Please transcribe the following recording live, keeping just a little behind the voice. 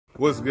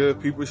What's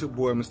good, people? It's your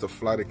boy, Mr.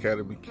 Flight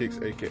Academy Kicks,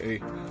 aka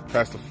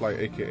Pastor Flight,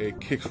 aka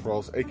Kicks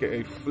Ross,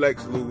 aka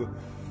Flex Luger,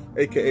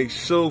 aka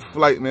Show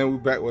Flight, man. We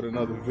back with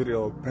another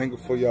video, banger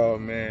for y'all,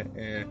 man.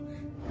 And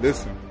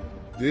listen,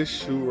 this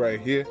shoe right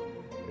here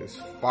is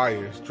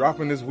fire. It's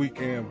dropping this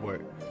weekend, but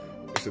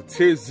it's a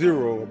tier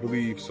 0, I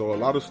believe. So a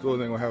lot of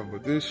stores ain't gonna have it.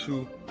 But this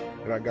shoe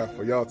that I got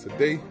for y'all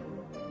today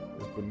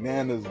is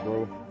bananas,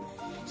 bro.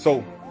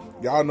 So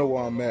y'all know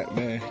where I'm at,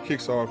 man.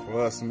 Kicks are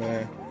for us,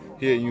 man.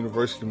 Here at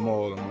University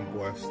Mall, and my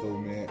boy Stowe,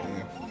 man,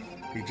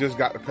 and he just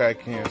got the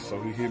pack in,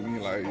 so he hit me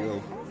like, yo,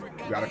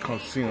 you gotta come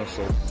see him.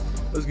 So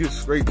let's get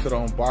straight to the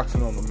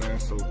unboxing on them, man.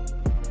 So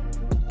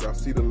y'all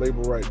see the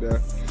label right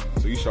there,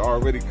 so you should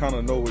already kind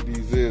of know what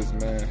these is,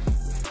 man.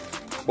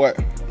 But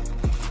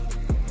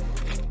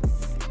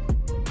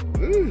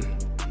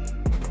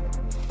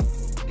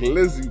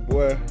glizzy,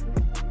 boy.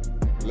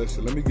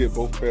 Listen, let me get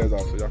both pairs out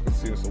so y'all can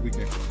see it, so we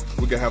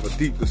can have a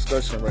deep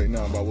discussion right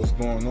now about what's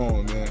going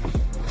on, man.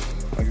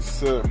 Like I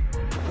said,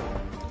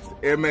 it's the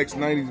Air Max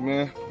 90s,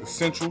 man, the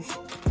Centrals.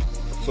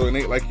 So it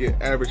ain't like your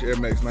average Air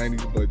Max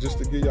 90s, but just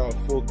to give y'all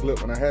a full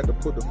clip, and I had to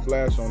put the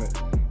flash on it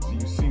so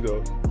you see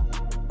the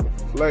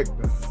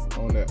reflector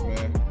on that,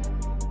 man.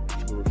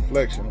 The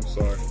reflection, I'm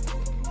sorry.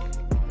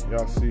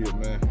 Y'all see it,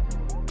 man.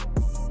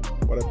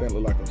 Why that thing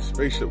look like a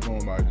spaceship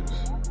going by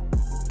just.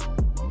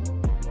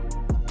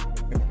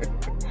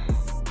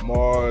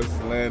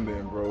 Mars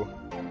landing, bro.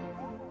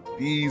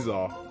 These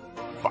are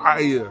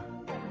fire.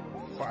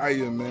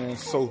 Fire, man.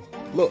 So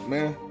look,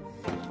 man,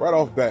 right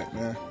off bat,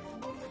 man,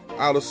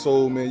 outer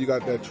sole, man, you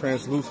got that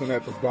translucent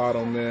at the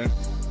bottom, man.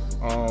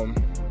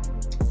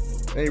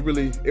 Ain't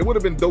really, it would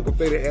have been dope if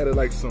they'd added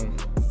like some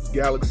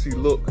galaxy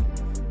look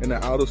in the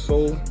outer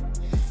sole,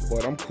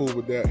 but I'm cool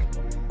with that.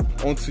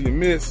 Onto your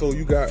midsole,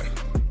 you got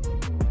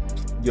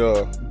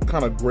your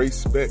kind of gray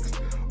specs,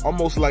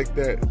 almost like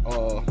that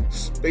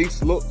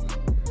space look,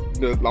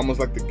 almost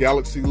like the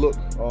galaxy look,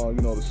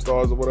 you know, the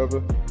stars or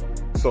whatever.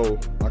 So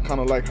I kind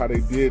of like how they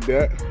did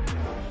that.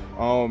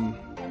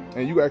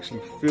 And you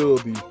actually feel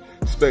the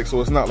specs, so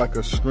it's not like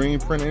a screen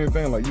print or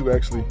anything. Like you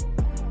actually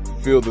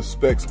feel the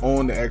specs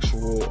on the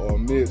actual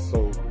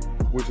midsole,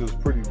 which is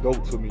pretty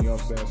dope to me, you know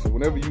what I'm saying? So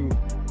whenever you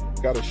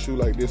got a shoe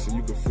like this and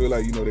you can feel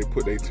like, you know, they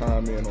put their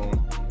time in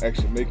on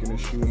actually making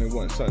this shoe, and it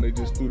wasn't something they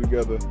just threw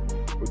together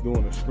with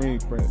doing a screen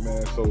print,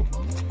 man. So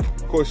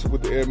of course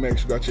with the Air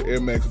Max, you got your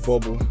Air Max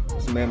bubble,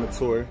 it's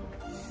mandatory.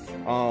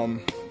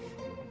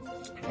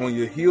 On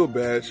your heel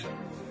badge,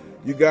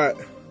 you got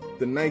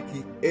the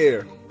Nike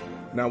Air.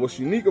 Now what's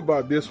unique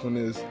about this one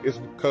is it's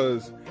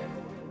because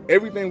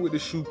everything with the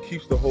shoe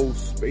keeps the whole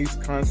space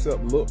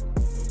concept look.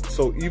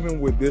 So even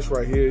with this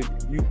right here,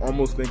 you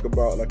almost think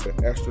about like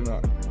an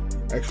astronaut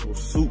actual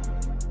suit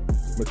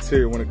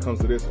material when it comes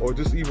to this, or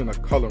just even a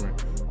coloring,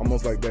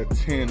 almost like that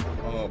 10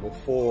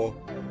 before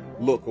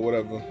look or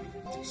whatever.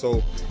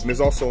 So, and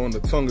it's also on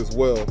the tongue as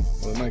well,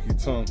 on the Nike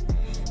tongue.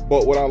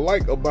 But what I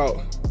like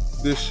about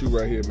this shoe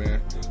right here, man,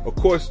 of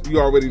course you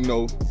already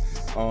know,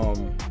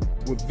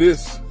 with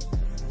this,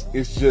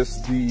 it's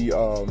just the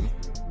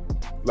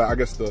like, I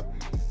guess the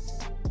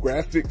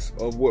graphics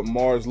of what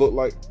Mars looked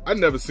like. I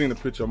never seen a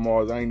picture of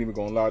Mars, I ain't even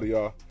gonna lie to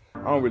y'all.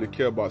 I don't really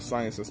care about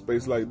science and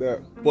space like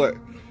that, but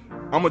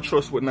I'm gonna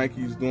trust what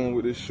Nike's doing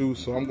with this shoe,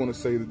 so I'm gonna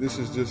say that this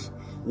is just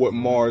what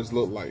Mars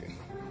looked like,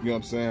 you know what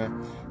I'm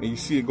saying? And you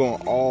see it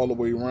going all the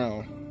way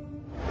around.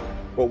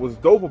 But what's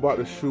dope about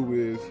the shoe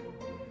is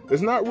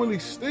there's not really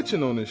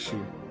stitching on this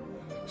shoe.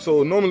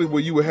 So normally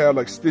where you would have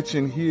like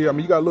stitching here, I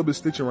mean, you got a little bit of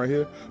stitching right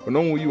here, but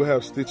normally you would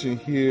have stitching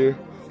here,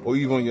 or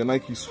even on your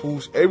Nike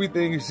swoosh.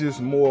 Everything is just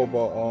more of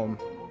a,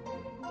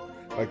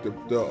 like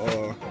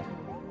the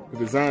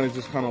design is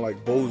just kind of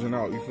like bulging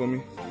out, you feel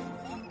me?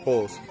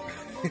 Pause.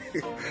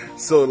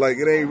 So like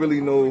it ain't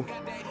really no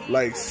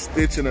like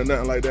stitching or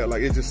nothing like that.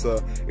 Like it just,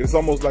 it's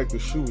almost like the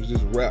shoe is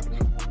just wrapped.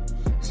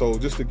 So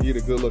just to get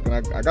a good look, and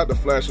I got the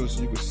flash on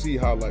so you can see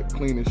how like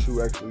clean this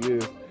shoe actually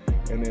is.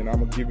 And then I'm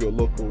gonna give you a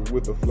look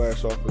with the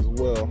flash off as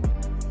well.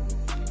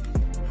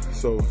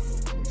 So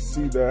you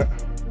see that.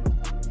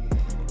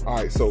 All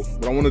right, so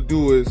what I wanna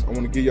do is I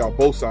wanna give y'all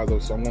both sides of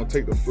it. So I'm gonna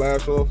take the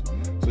flash off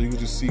so you can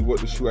just see what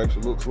the shoe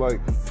actually looks like.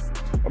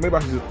 Or maybe I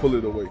should just pull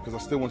it away because I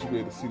still want you to be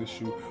able to see the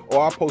shoe.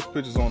 Or I'll post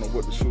pictures on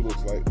what the shoe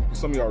looks like.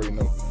 Some of you already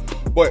know.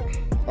 But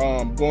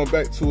going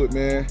back to it,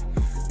 man,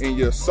 in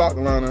your sock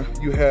liner,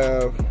 you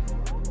have,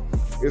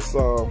 it's, I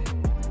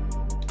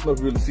don't know if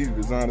you really see the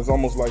design. It's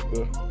almost like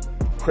the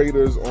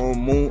craters on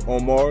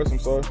Mars, I'm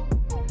sorry.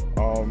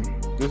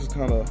 This is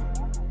kind of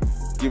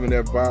giving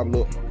that vibe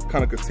look.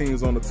 Kind of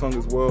continues on the tongue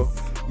as well.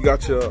 You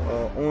got your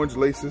orange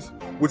laces,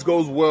 which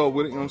goes well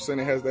with it, you know what I'm saying?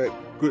 It has that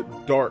good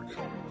dark,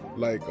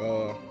 like,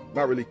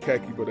 not really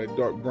khaki, but that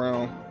dark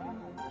brown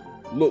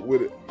look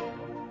with it.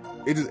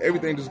 It just,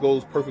 everything just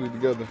goes perfectly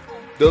together.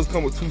 It does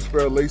come with 2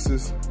 spare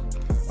laces.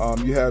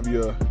 You have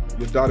your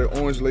dotted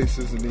orange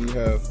laces, and then you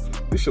have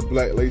this your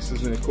black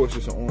laces, and of course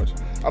it's your orange.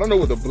 I don't know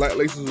what the black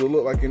laces will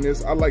look like in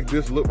this. I like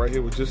this look right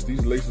here with just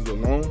these laces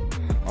alone.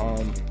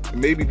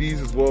 Maybe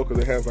these as well, because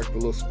it has like the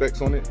little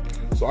specks on it.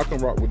 So I can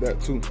rock with that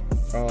too.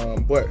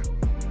 But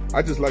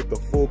I just like the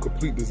full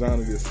complete design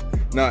of this.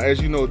 Now,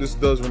 as you know, this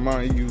does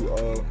remind you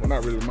of, well,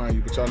 not really remind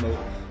you, but y'all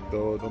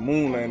know the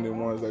moon landing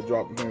ones that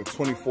dropped in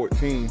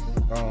 2014.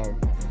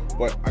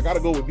 But I gotta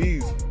go with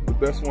these, the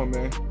best one,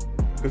 man,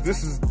 because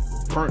this is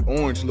burnt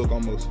orange look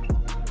almost.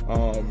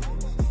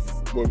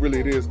 But really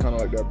it is kind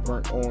of like that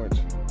burnt orange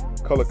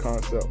color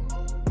concept.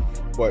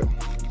 But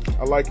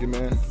I like it,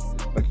 man.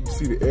 Like you can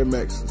see the Air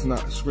Max, it's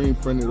not screen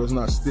printed or it's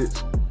not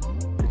stitched.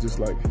 It's just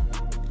like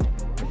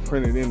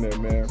printed in there,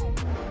 man.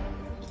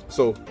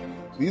 So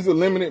these are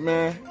limited,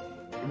 man.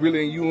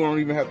 Really, you don't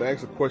even have to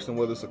ask a question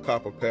whether it's a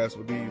cop or pass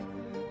with these,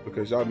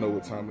 because y'all know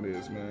what time it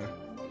is, man.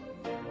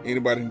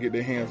 Anybody can get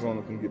their hands on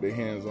them,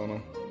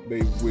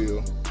 They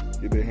will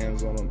get their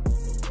hands on them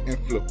and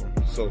flip them.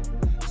 So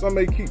some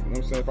may keep, you know what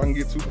I'm saying? If I can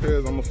get 2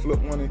 pairs, I'm gonna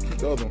flip one and keep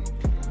the other one.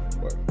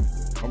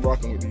 But I'm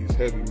rocking with these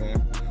heavy,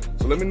 man.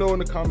 So let me know in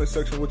the comment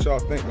section what y'all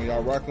think, man.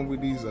 Y'all rocking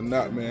with these or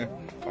not, man.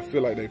 I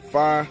feel like they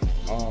fire.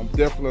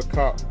 Definitely a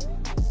cop.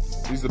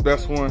 These are the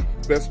best one,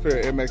 best pair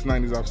of Air Max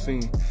 90s I've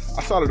seen.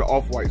 I saw the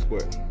off-whites,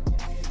 but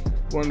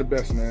one of the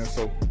best, man.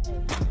 So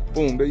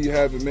boom, there you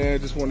have it, man.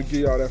 Just want to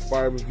give y'all that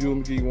fire review. Let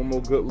me give you one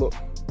more good look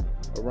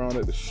around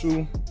at the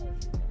shoe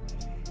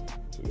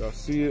so y'all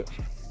see it.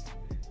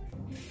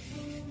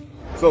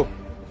 So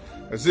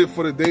that's it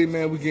for the day,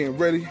 man. We getting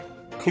ready.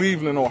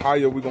 Cleveland,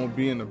 Ohio, we're gonna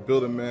be in the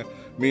building, man.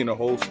 Me and the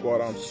whole squad.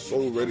 I'm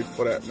so ready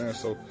for that, man.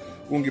 So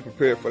we're gonna get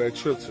prepared for that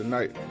trip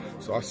tonight.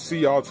 So I'll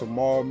see y'all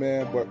tomorrow,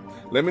 man. But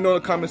let me know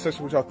in the comment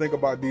section what y'all think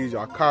about these.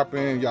 Y'all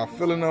copying, y'all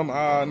feeling them,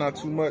 not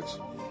too much.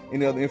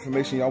 Any other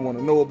information y'all want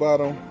to know about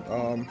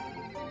them.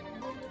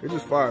 They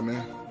just fire,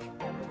 man.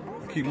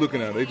 Keep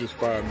looking at it, they just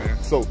fire, man.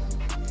 So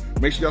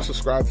make sure y'all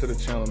subscribe to the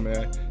channel,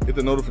 man. Hit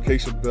the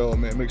notification bell,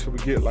 man. Make sure we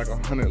get like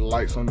 100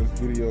 likes on this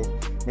video.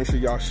 Make sure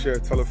y'all share,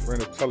 tell a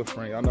friend or tell a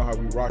friend. Y'all know how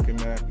we rocking,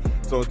 man.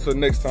 So until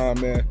next time,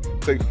 man,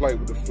 take flight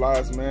with the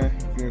Flyest, man.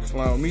 If you ain't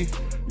flying with me,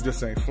 you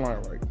just ain't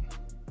flying right.